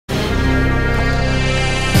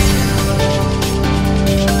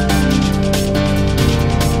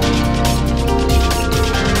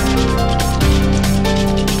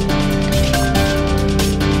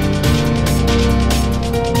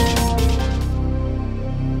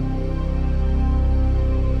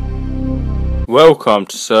Welcome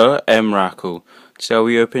to Sir Emrakul. Today we'll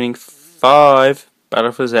be opening 5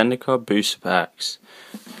 Battle for Zendkiar booster packs.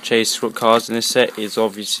 Chase cards in this set is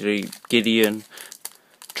obviously Gideon,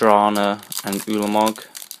 Drana and Ulamog.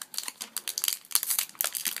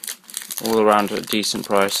 All around at a decent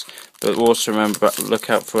price. But also remember, look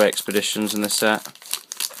out for expeditions in this set,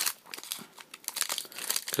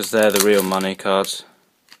 because they're the real money cards.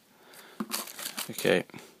 Okay.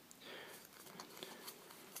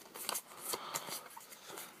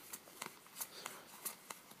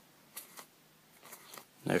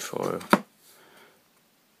 No foil.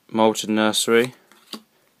 Molten Nursery,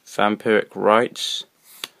 Vampiric Rites,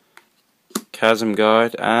 Chasm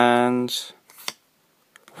Guide, and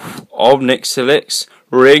Omnixilix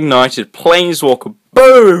Reignited Planeswalker.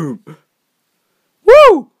 Boom!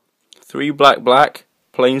 Woo! 3 black,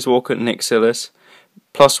 Planeswalker Nixilus.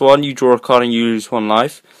 +1, you draw a card and you lose 1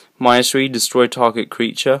 life. -3, destroy target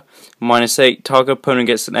creature. -8, target opponent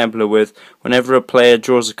gets an emblem with. Whenever a player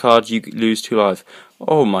draws a card, you lose 2 life.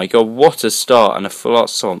 Oh my god, what a start, and a full art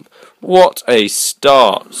Somp. What a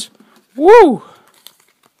start! Woo!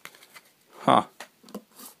 Huh.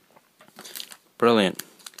 Brilliant.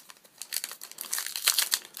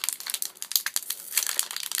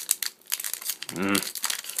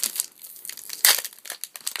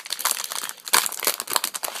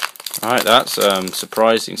 Alright, that's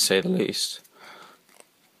surprising to say the least.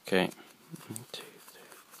 Okay. 1, 2,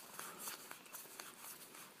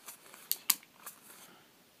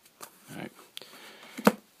 3. Right.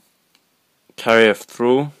 Carrier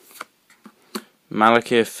Thrall,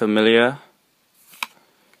 Malakir Familiar,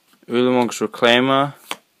 Ulamog's Reclaimer,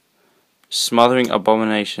 Smothering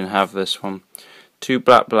Abomination. Have this one. 2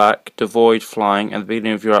 black, devoid flying. At the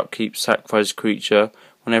beginning of your upkeep, sacrifice a creature.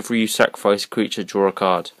 Whenever you sacrifice a creature, draw a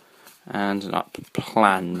card. And an up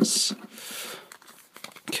plans.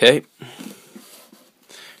 Okay.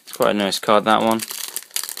 It's quite a nice card, that one.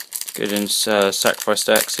 Good in sacrifice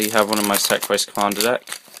deck, so you have one in my sacrifice commander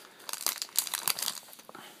deck.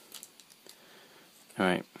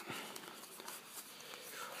 Alright.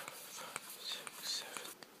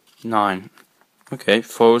 9. Okay,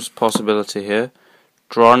 foil's possibility here.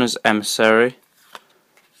 Drana's Emissary,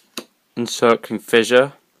 Encircling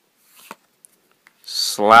Fissure,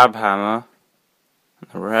 Slab Hammer,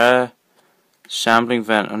 and the rare Shambling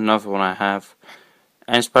Vent, another one I have.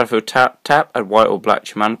 And battlefield, tap at white or black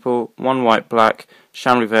to mana pool. 1 white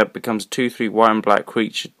Shambling Vent becomes a 2/3 white and black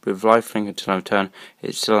creature with lifelink until end of turn.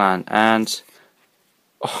 It's to land. And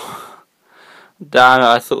oh, damn it,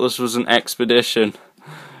 I thought this was an expedition.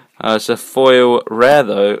 It's a foil rare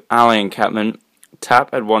though, Ally Encampment.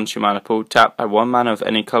 Tap at 1 to mana pool. Tap at 1 mana of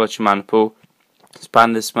any colour to mana pool.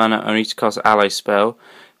 Spend this mana only to cast ally spell.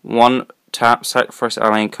 1 tap, sacrifice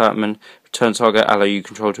ally encampment, return target ally you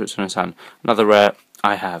control to its owner's hand. Another rare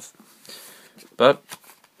I have. But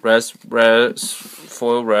rares,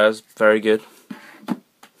 foil rares, very good.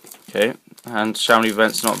 Okay, and Shambling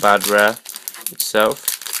Vent's not bad rare itself.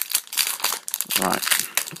 Right.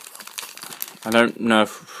 I don't know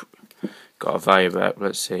if got a value back,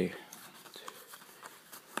 let's see.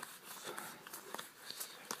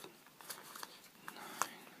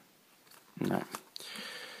 No.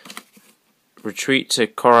 Retreat to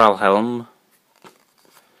Coralhelm,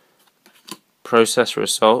 Processor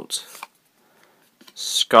Assault,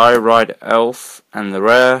 Skyride Elf, and the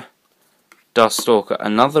rare Duststalker.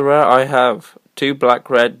 Another rare I have. 2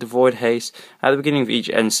 red, devoid haste. At the beginning of each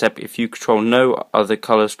end step, if you control no other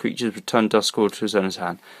colours, creatures return Duststalker to his owner's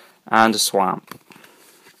hand. And a swamp.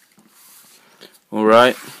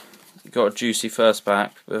 Alright, got a juicy first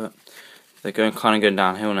pack, but they're kind of going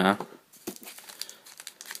downhill now.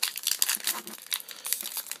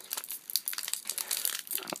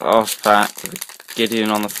 Last pack with Gideon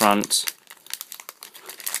on the front.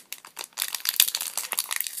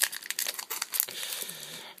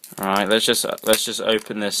 Alright, let's just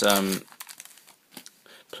open this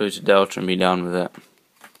Pluto Delta and be done with it.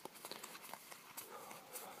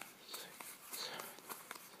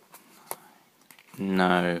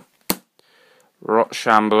 No. Rot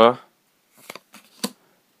Shambler.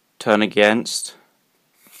 Turn Against.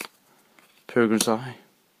 Pilgrim's Eye.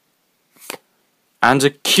 And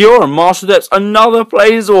a Cure and Martial Depths, another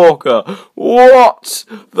Planeswalker! What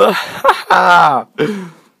the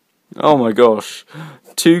oh my gosh.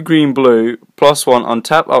 2 green-blue, +1,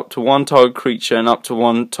 untap up to 1 target creature and up to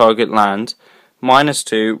 1 target land.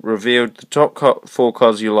 -2, revealed the top 4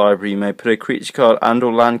 cards of your library. You may put a creature card and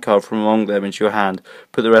or land card from among them into your hand.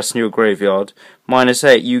 Put the rest in your graveyard.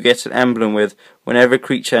 -8, you get an emblem with, whenever a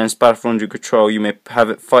creature enters battlefield under your control, you may have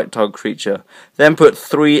it fight target creature. Then put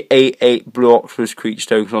 3/8/8 blue octopus creature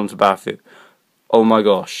tokens onto the battlefield. Oh my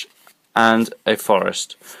gosh. And a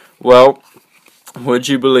forest. Well, would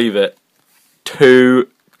you believe it? Two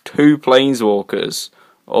planeswalkers.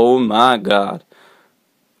 Oh my god.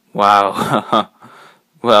 Wow.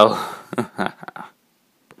 Well,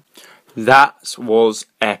 that was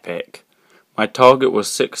epic. My target was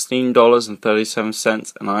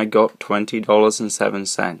 $16.37 and I got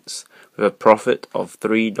 $20.07 with a profit of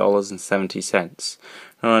 $3.70.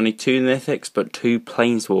 Not only 2 mythics but 2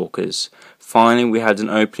 planeswalkers. Finally we had an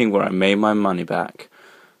opening where I made my money back.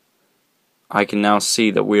 I can now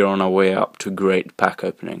see that we are on our way up to great pack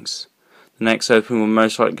openings. The next opening will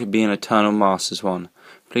most likely be an Eternal Masters one.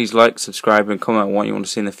 Please like, subscribe and comment on what you want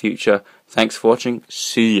to see in the future. Thanks for watching.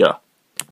 See ya.